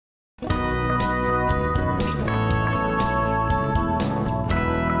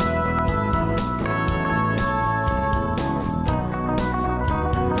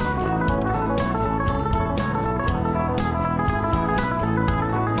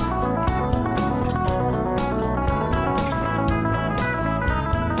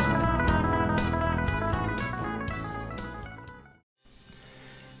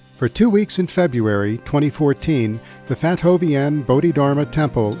For 2 weeks in February 2014, the Phat Ho Vien Bodhidharma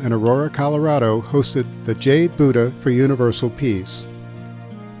Temple in Aurora, Colorado hosted the Jade Buddha for Universal Peace.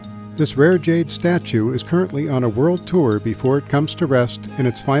 This rare jade statue is currently on a world tour before it comes to rest in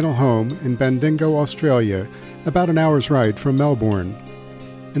its final home in Bendigo, Australia, about an hour's ride from Melbourne.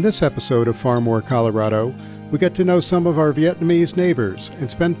 In this episode of Far More Colorado, we get to know some of our Vietnamese neighbors and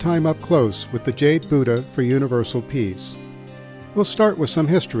spend time up close with the Jade Buddha for Universal Peace. We'll start with some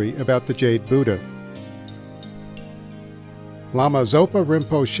history about the Jade Buddha. Lama Zopa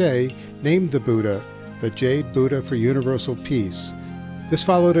Rinpoche named the Buddha the Jade Buddha for Universal Peace. This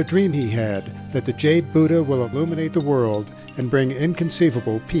followed a dream he had that the Jade Buddha will illuminate the world and bring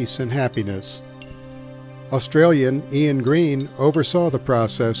inconceivable peace and happiness. Australian Ian Green oversaw the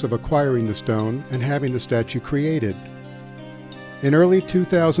process of acquiring the stone and having the statue created. In early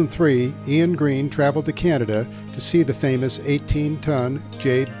 2003, Ian Green traveled to Canada to see the famous 18-ton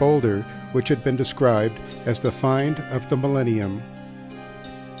jade boulder, which had been described as the find of the millennium.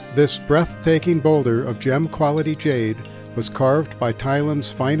 This breathtaking boulder of gem-quality jade was carved by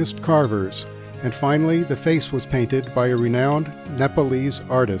Thailand's finest carvers, and finally the face was painted by a renowned Nepalese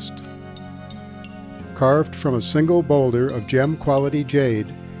artist. Carved from a single boulder of gem-quality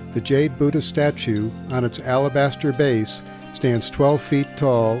jade, the Jade Buddha statue on its alabaster base stands 12 feet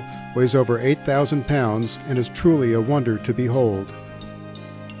tall, weighs over 8,000 pounds, and is truly a wonder to behold.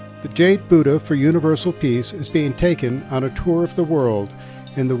 The Jade Buddha for Universal Peace is being taken on a tour of the world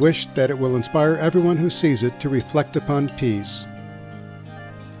in the wish that it will inspire everyone who sees it to reflect upon peace.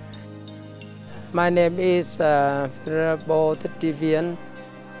 My name is Venerable Vietnamese,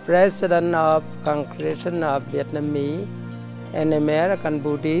 President of Congregation of Vietnamese and American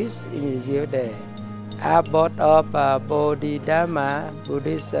Buddhists in the USA. I brought up Bodhidharma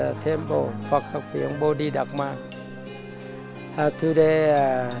Buddhist temple for Vietnamese Bodhidharma.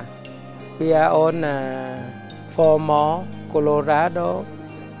 Today we are on Far More Colorado,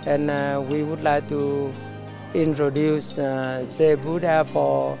 and we would like to introduce Jade Buddha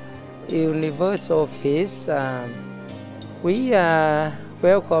for Universal Peace. We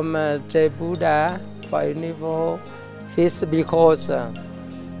welcome Jade Buddha for Universal Peace because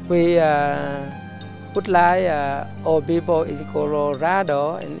we would like all people in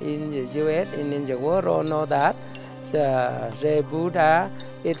Colorado and in the US and in the world all know that the Jade Buddha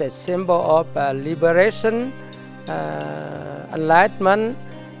is a symbol of liberation, enlightenment,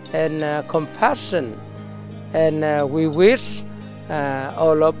 and compassion. And we wish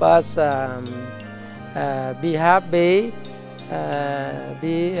all of us be happy,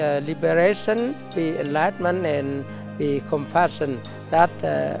 be liberation, be enlightenment, and be compassion. That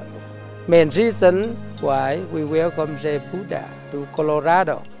main reason why we welcome Jade Buddha to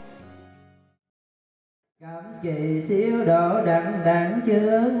Colorado. Cảm trì siêu độ đặng đặng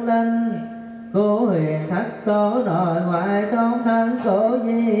chương linh, cứu huyền thất tố nội ngoại tôn thân cổ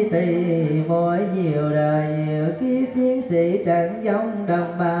di tỳ, mỗi nhiều đời nhiều kiếp chiến sĩ trận giống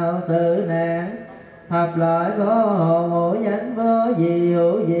đồng bào tử nạn. Thập loại có hồ ngũ nhánh vô dị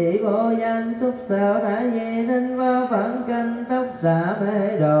hữu dị vô danh, xúc xạo thải nhi ninh vô phận kinh tóc xạ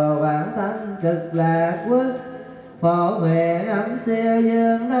mê đồ bản thanh cực lạc quốc. Phổ nguyện âm siêu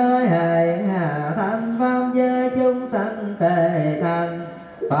dương nơi hài hạ thanh pháp giới chúng sanh tề thành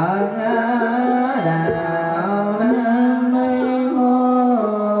Phật đạo. Nam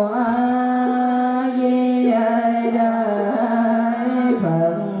mô A Di Đà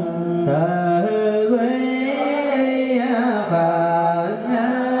Phật. Từ quý Phật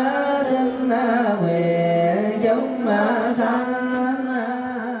xin nguyện chúng sanh.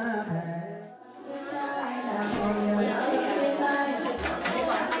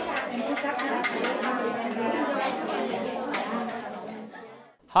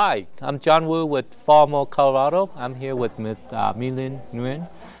 Hi, I'm John Wu with Far More Colorado. I'm here with Ms. Milin Nguyen,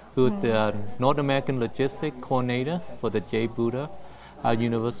 who's the North American Logistic Coordinator for the Jade Buddha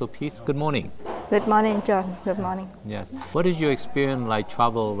Universal Peace. Good morning. Good morning, John. Good morning. Yes. What is your experience like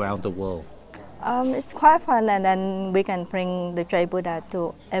travel around the world? It's quite fun, and then we can bring the Jade Buddha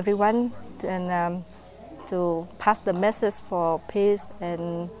to everyone and to pass the message for peace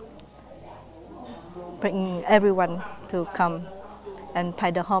and bring everyone to come and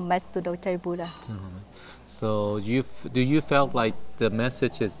pay the homage to the Jade Buddha. So do you felt like the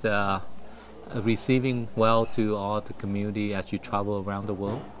message is receiving well to all the community as you travel around the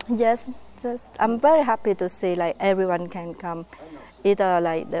world? Yes, I'm very happy to see like everyone can come, either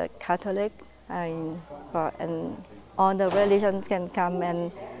like the Catholic and all the religions can come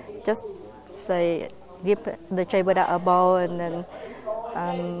and just say give the Jade Buddha a bow and then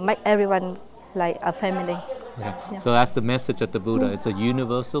make everyone like a family. Okay. Yeah. So that's the message of the Buddha. It's a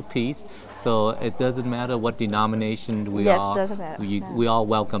universal peace. So it doesn't matter what denomination we Yes, are. doesn't matter. We all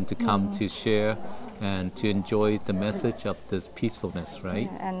welcome to come to share and to enjoy the message of this peacefulness, right?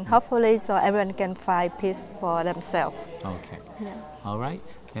 Yeah, and hopefully so everyone can find peace for themselves. Okay. Yeah. All right.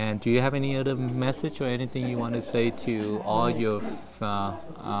 And do you have any other message or anything you want to say to all your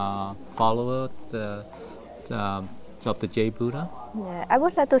followers of the Jade Buddha? Yeah, I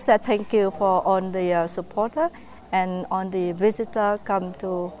would like to say thank you for all the supporter and all the visitor come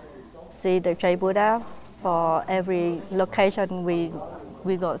to see the Jade Buddha for every location we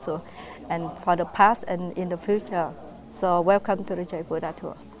go to, and for the past and in the future. So welcome to the Jade Buddha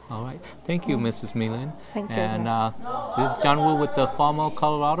tour. All right. Thank you, Mrs. Millen. Thank you. And this is John Wu with the Formal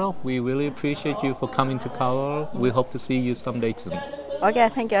Colorado. We really appreciate you for coming to Colorado. We hope to see you someday soon. Okay,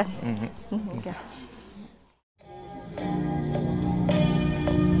 thank you. Okay.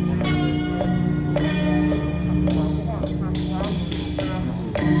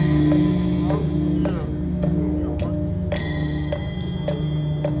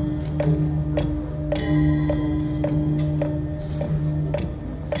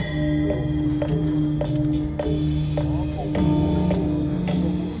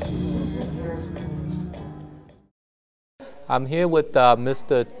 I'm here with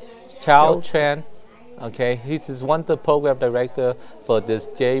Mr. Chao Chan. Okay, he's one of the program director for this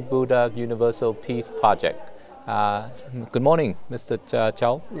Jade Buddha Universal Peace Project. Good morning, Mr.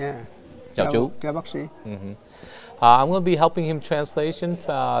 Chao. Yeah. Chào chú. Chào bác sĩ. I'm going to be helping him translation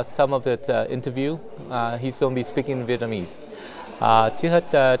some of the interview. He's going to be speaking in Vietnamese. Trước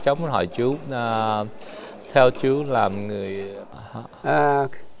hết cháu muốn hỏi chú, theo chú làm người.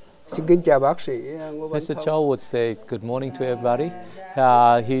 Xin kính chào bác sĩ. Mr. Chao would say good morning to everybody.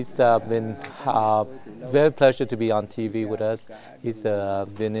 He's been very pleasure to be on TV with us. He's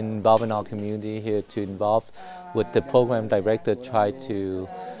been involved in our community here to involve with the program director, try to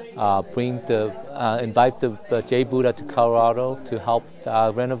invite the Jade Buddha to Colorado to help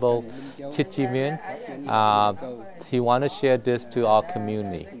renovate Chi Mian. He want to share this to our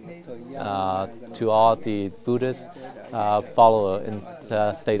community, to all the Buddhist followers in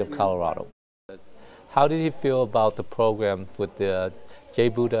the state of Colorado. How did you feel about the program with the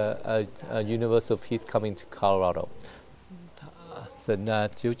Jade Buddha Universal Peace coming to Colorado? Xin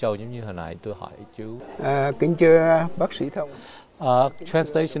chú Châu, giống như hồi nãy tôi hỏi chú. Kính thưa bác sĩ Thông.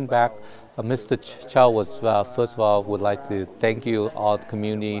 Translation back, Mr. Chao was first of all would like to thank you all the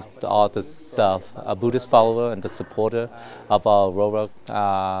community, all the Buddhist follower and the supporter of Aurora,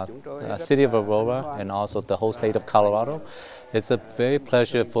 city of Aurora, and also the whole state of Colorado. It's a very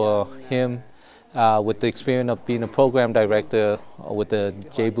pleasure for him with the experience of being a program director with the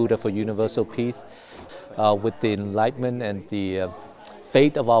Jade Buddha for Universal Peace, with the enlightenment and the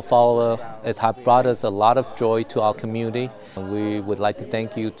faith of our follower. It has brought us a lot of joy to our community. We would like to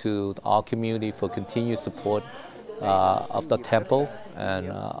thank you to our community for continued support of the temple, and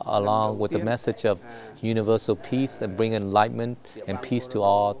along with the message of universal peace and bring enlightenment and peace to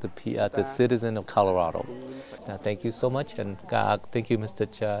all the citizens of Colorado. Thank you so much, and thank you, Mr.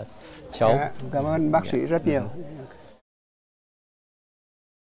 Chao. Cảm ơn bác sĩ rất nhiều.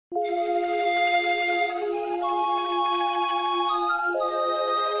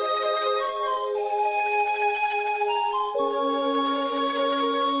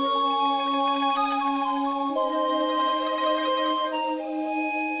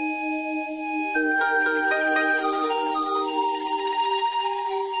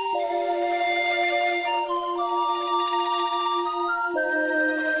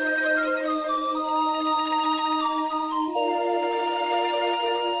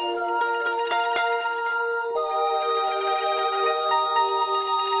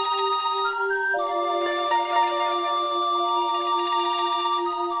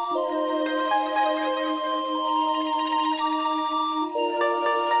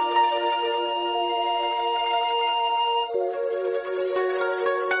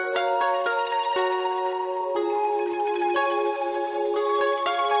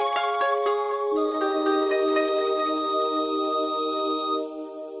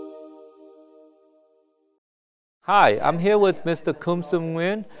 Hi, I'm here with Mr. Kum Sum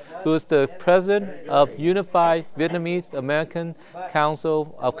Nguyen, who is the president of Unified Vietnamese American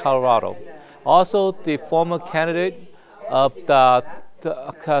Council of Colorado. Also the former candidate of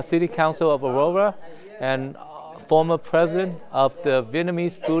the City Council of Aurora and former president of the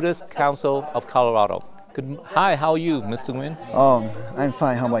Vietnamese Buddhist Council of Colorado. Hi, how are you, Mr. Nguyen? I'm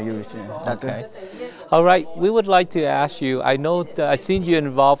fine. How about you, Doctor? Okay. All right, we would like to ask you, I know that I've seen you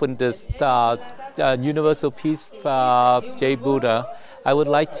involved in this Universal Peace Jade Buddha. I would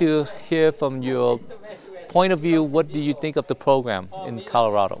like to hear from your point of view, what do you think of the program in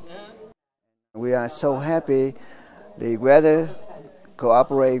Colorado? We are so happy the weather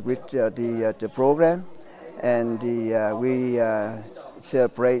cooperate with the program, and we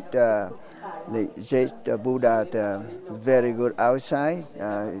celebrate the Jade Buddha very good outside.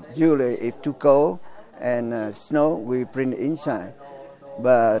 Usually if too cold and snow, we bring inside.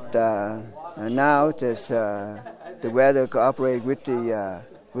 But now the weather cooperate with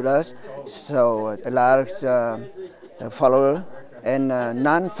us, so a lot of followers and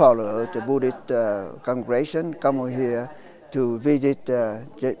non-followers, the Buddhist congregation come here to visit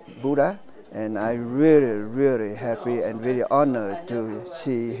Jade Buddha, and I'm really happy and very honored to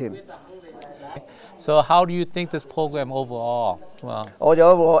see him. So how do you think this program overall? Well,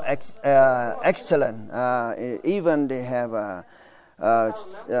 Overall, excellent. Even they have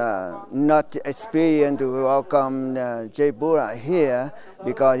not experience to welcome Jade Buddha here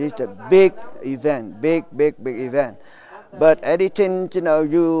because it's a big event, big event. But everything you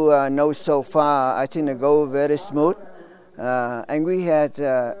know so far, I think it go very smooth. And we had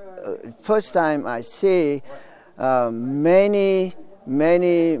first time I see many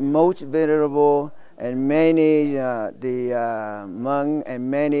most venerable and many the monk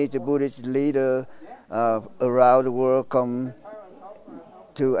and many the Buddhist leader around the world come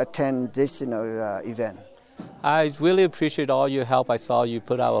to attend this event. I really appreciate all your help. I saw you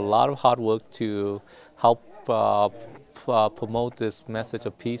put out a lot of hard work to help promote this message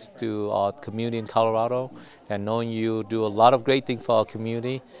of peace to our community in Colorado, and knowing you do a lot of great things for our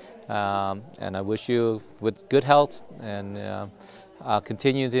community. And I wish you with good health and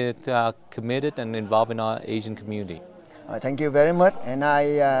continue to committed and involved in our Asian community. Thank you very much, and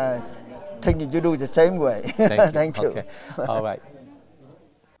I think you do the same way. Thank you. Okay. All right.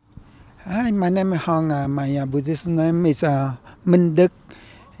 Hi, my name is Hong. My Buddhist name is Minh Đức,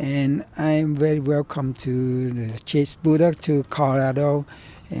 and I'm very welcome to the Jade Buddha to Colorado.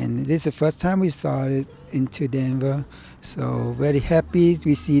 And this is the first time we saw it into Denver, so very happy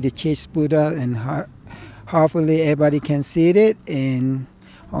we see the Jade Buddha, and hopefully everybody can see it, and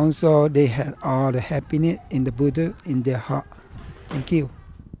also they had all the happiness in the Buddha in their heart. Thank you.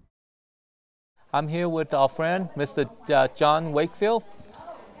 I'm here with our friend, Mr. John Wakefield.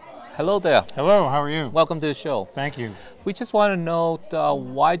 Hello there. Hello, how are you? Welcome to the show. Thank you. We just want to know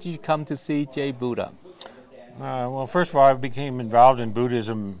why did you come to see Jade Buddha? Well, first of all, I became involved in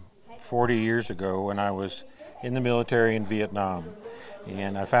Buddhism 40 years ago when I was in the military in Vietnam.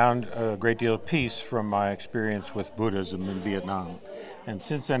 And I found a great deal of peace from my experience with Buddhism in Vietnam. And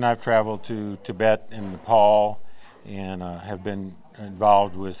since then I've traveled to Tibet and Nepal and have been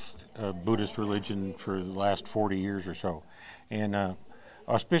involved with Buddhist religion for the last 40 years or so. And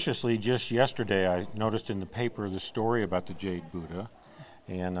auspiciously, just yesterday I noticed in the paper the story about the Jade Buddha.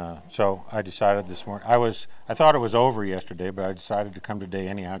 And so I decided this morning, I thought it was over yesterday, but I decided to come today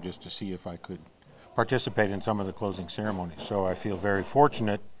anyhow just to see if I could participate in some of the closing ceremonies. So I feel very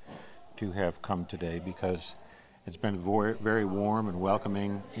fortunate to have come today because it's been very warm and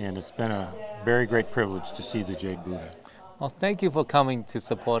welcoming, and it's been a very great privilege to see the Jade Buddha. Well, thank you for coming to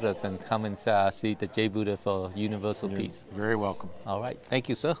support us and come and see the Jade Buddha for universal peace. Very welcome. All right. Thank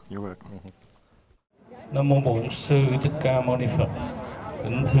you, sir. You're welcome. Nam mô Bổn Sư Thích Ca Mâu Ni Phật.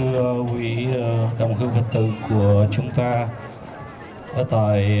 Kính thưa quý đồng hương Phật tử của chúng ta ở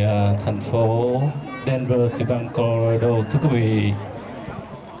tại thành phố Denver, tiểu bang Colorado. Thưa quý vị,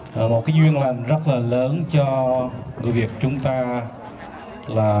 một cái duyên lành rất là lớn cho người Việt chúng ta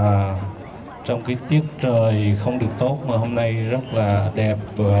là trong cái tiết trời không được tốt mà hôm nay rất là đẹp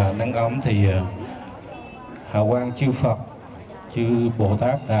và nắng ấm thì hào quang chư Phật, chư Bồ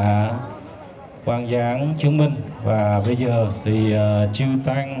Tát đã quang giáng chứng minh, và bây giờ thì chư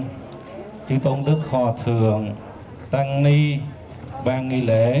Tăng, chư Tôn Đức Hòa Thượng, Tăng Ni ban nghi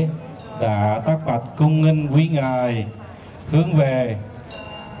lễ đã tác bạch cung nghinh quý ngài hướng về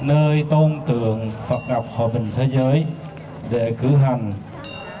nơi tôn tượng Phật Ngọc Hòa Bình Thế Giới để cử hành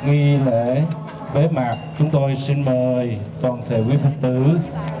nghi lễ bế mạc. Chúng tôi xin mời toàn thể quý Phật tử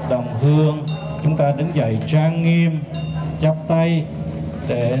đồng hương chúng ta đứng dậy trang nghiêm, chắp tay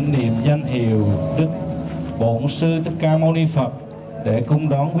để niệm danh hiệu Đức Bổn Sư Thích Ca Mâu Ni Phật để cung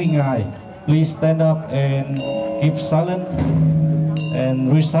đón quý ngài. Please stand up and keep silent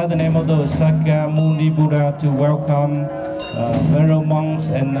and recite the name of the Sakyamuni Buddha to welcome venerable monks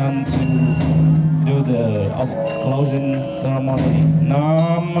and nuns to do the closing ceremony.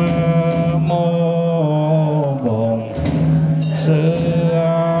 Nam mô Bổn Sư Thích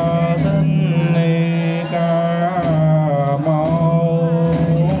Ca Mâu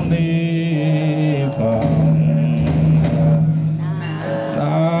Ni Phật.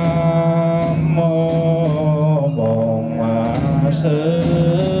 Nam mô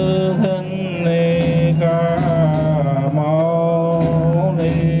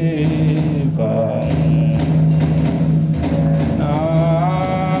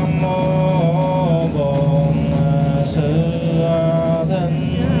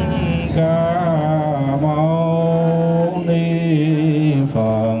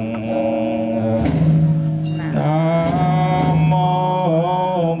Phật. Nam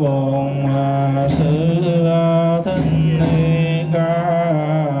mô Bổn Sư Thích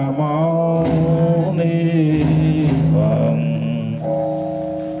Ca Mâu Ni Phật.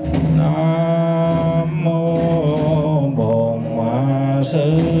 Nam mô Bổn Sư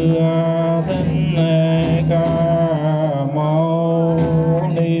Thích Ca Mâu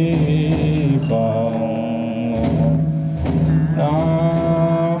Ni Phật.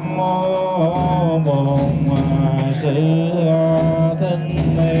 Nam mô Bổn Sư Thích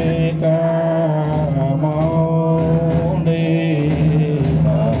Ca Mâu Ni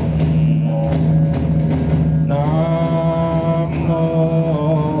Phật. Nam mô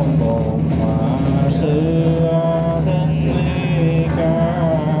Bổn Sư Thích Ca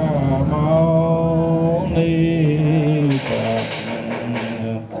Mâu Ni Phật.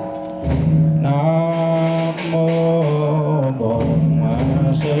 Nam mô Bổn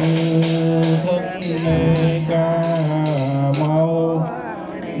Sư Thích Ca Mâu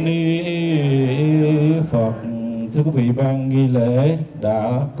Ni Phật. Thưa quý vị, ban nghi lễ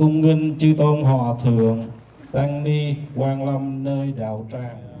đã cung nghinh chư tôn hòa thượng tăng ni quan lâm nơi đạo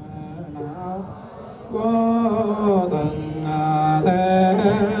tràng. Vô tận thế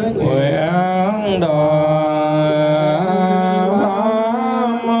nguyện độ pháp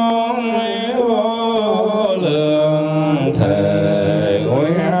môn vô lượng thể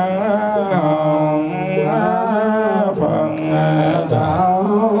nguyện hồng Phật đạo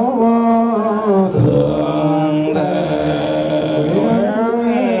vô thượng thể nguyện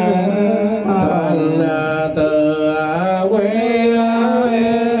thành từ quý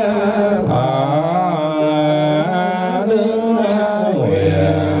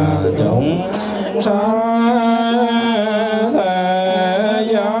chúng sanh thế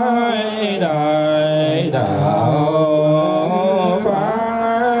giới đại đạo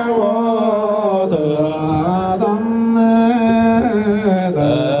pháp vô thượng tâm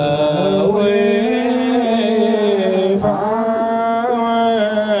tự quy pháp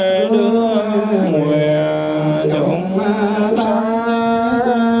đương nguyện chúng sanh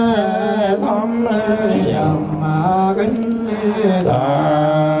thâm nhầm kính ta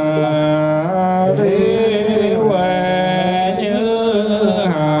đi huệ như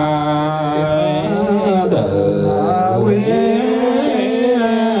hải tự quy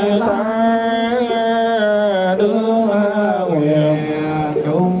ta đương nguyện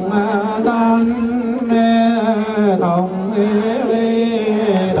chúng sanh thông ly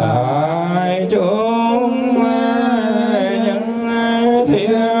đại chúng nhân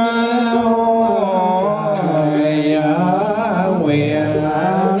thiên nguyện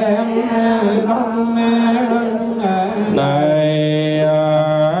này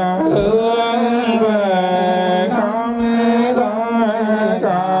hướng về khắp tất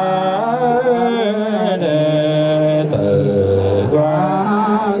cả đệ tử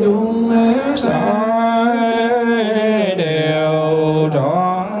qua chúng sai đều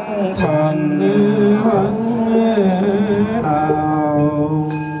trọn thành Phật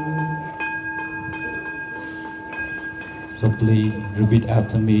đạo. So please repeat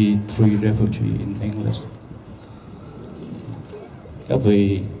after me three refugees in English. Các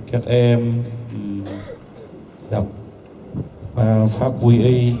vị, các em đọc pháp quy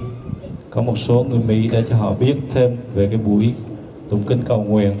y. Có một số người Mỹ để cho họ biết thêm về cái buổi tụng kinh cầu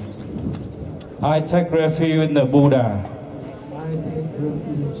nguyện. I take refuge in the Buddha,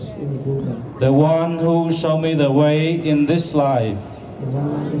 the one who showed me the way in this life.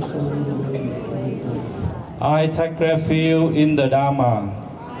 I take refuge in the Dharma,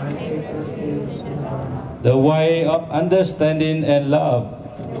 the way of understanding and love.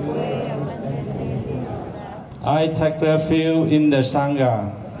 I take refuge in the Sangha,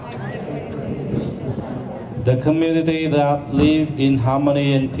 the community that lives in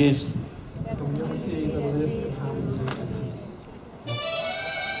harmony and peace.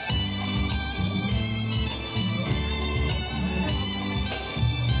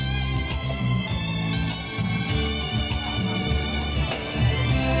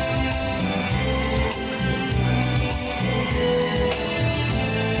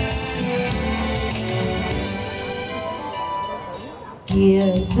 Kìa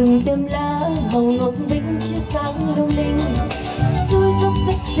rừng đơm lá màu ngọc vĩnh chiếu sáng lung linh, rồi dốc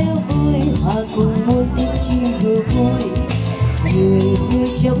rách reo vui hòa cùng muôn tiếng chim vừa vui. Người người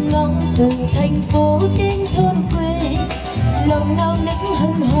trông ngóng từ thành phố đến thôn quê, lòng nao nức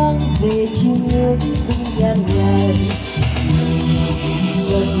hân hoan về chiêm ngưỡng dung nhan ngài.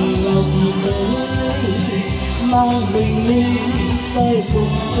 Dần ngọc tới mang bình minh soi cùng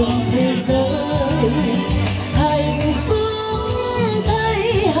trong thế giới hạnh phúc.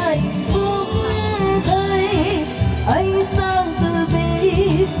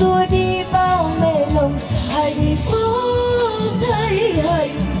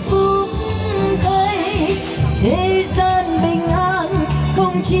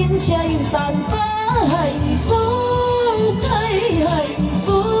 chiến tranh tàn phá. Hạnh phúc thay, hạnh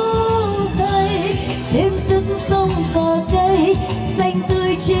phúc thay, thêm sức sống cỏ cây xanh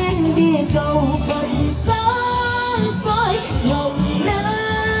tươi trên địa cầu. Phật sáng soi ngọc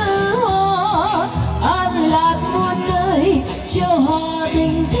nở hoa, an lạc muôn nơi cho hòa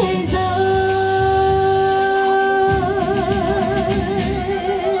bình thế giới.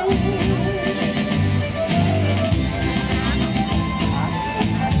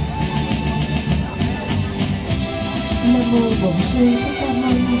 Nam mô Bổn Sư Thích Ca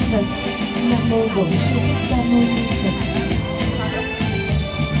Mâu Ni Phật. Nam mô Bổn Sư Thích Ca Mâu Ni Phật.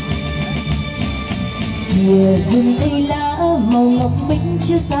 Mùa rừng cây lá màu ngọc bích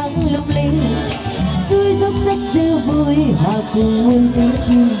chiếu sáng lung linh, xuôi dốc rách rêu vui hòa cùng muôn tiếng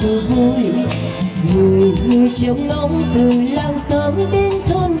chim đùa vui. Người người trông ngóng từ làng xóm đến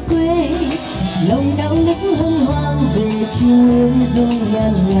thôn quê, lòng đau nức hân hoan về chiêm ngưỡng dung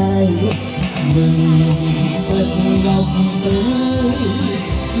nhan ngài. Mừng Phật ngọc tới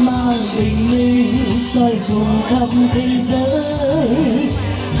mang bình minh soi cùng khắp thế giới.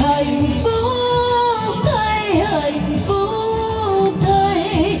 Hạnh phúc thay, hạnh phúc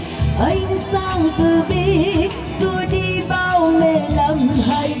thay, ánh sáng từ bi xua đi bao mê lầm.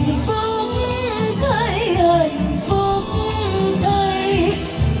 Hạnh phúc thay, hạnh phúc thay,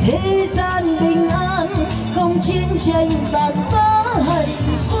 thế gian bình an không chiến tranh tàn phá.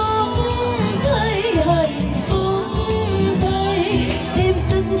 Hạnh phúc thay, hạnh phúc thay, thêm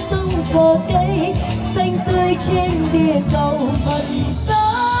sức sống cỏ cây xanh tươi trên địa cầu. Phật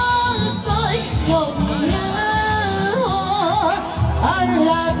sáng soi ngọc nở hoa, an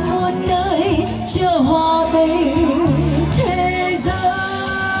lạc muôn nơi cho hòa bình thế giới.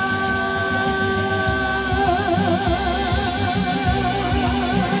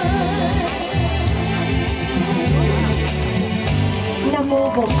 Nam mô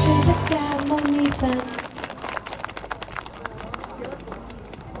Bổn Sư Thích Ca Mâu Ni Phật.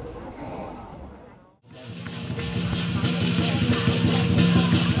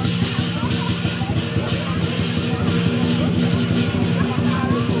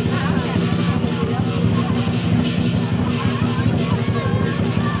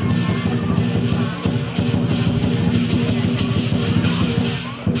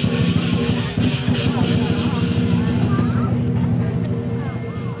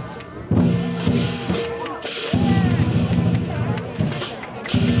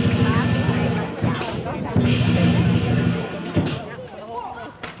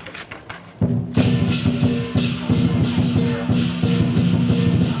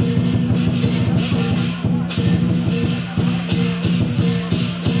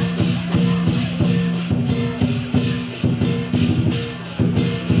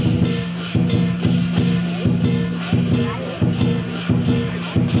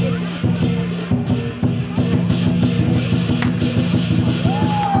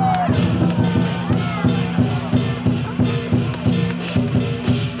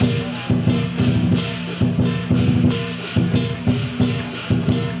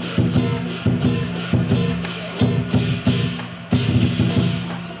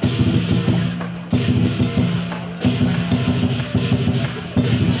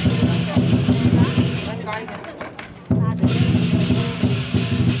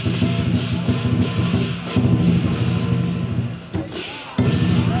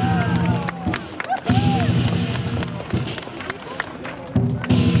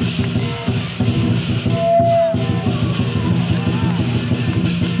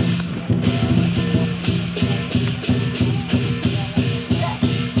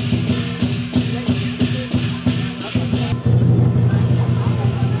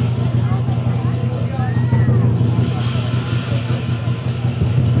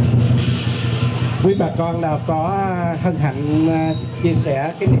 Quý bà con nào có hân hạnh chia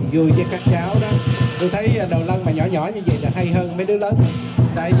sẻ cái niềm vui với các cháu đó. Tôi thấy đầu lân mà nhỏ nhỏ như vậy là hay hơn mấy đứa lớn,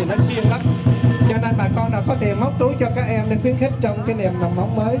 tại vì nó siêng lắm. Cho nên bà con nào có tiền móc túi cho các em để khuyến khích trong cái niềm mong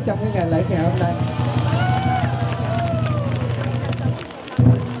mong mới trong cái ngày lễ ngày hôm nay.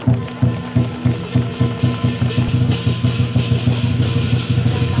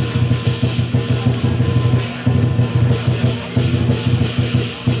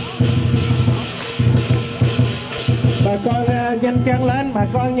 Bà con nhanh chân lên, bà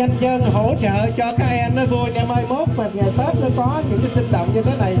con nhanh chân hỗ trợ cho các em nó vui nha. Mai mốt mà ngày Tết nó có những cái sinh động như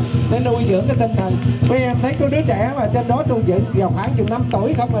thế này để nuôi dưỡng cái tinh thần. Mấy em thấy có đứa trẻ mà trên đó nuôi dưỡng vào khoảng chừng 5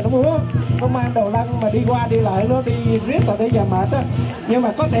 tuổi không mà nó múa, nó mang đầu lân mà đi qua đi lại, nó đi riết rồi đi giờ mệt á. Nhưng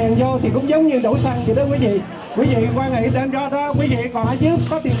mà có tiền vô thì cũng giống như đổ xăng vậy đó quý vị. Quý vị quan hệ đến đó quý vị còn ở dưới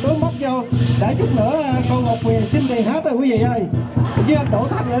có tiền túi móc vô để chút nữa con Ngọc Quyền xin tiền hết rồi quý vị ơi. với anh Đỗ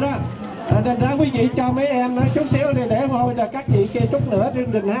Thanh nữa đó. Nên ra quý vị cho mấy em nói chút xíu đi để thôi là các chị kia chút nữa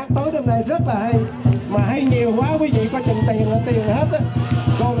chương trình hát tối hôm nay rất là hay, mà hay nhiều quá quý vị có chừng tiền là tiền hết á.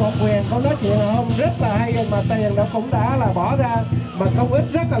 Cô Ngọc Huyền có nói chuyện không rất là hay, mà tiền đó cũng đã là bỏ ra mà công ích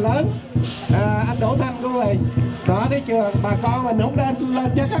rất là lớn. Anh Đỗ Thanh của mình đó, thấy chưa, bà con mình không nên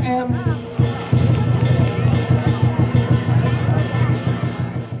lên cho các em.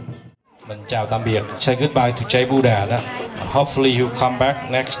 Mình chào tạm biệt, say goodbye to Jade Buddha đó. Hopefully he'll come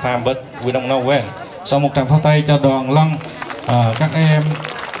back next time, but we don't know when. Sau một tràng pháo tay cho đoàn Lân, các em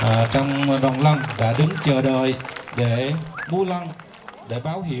trong đoàn Lân đã đứng chờ đợi để múa lân, để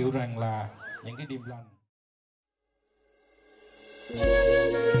báo hiệu rằng là những cái điềm lành.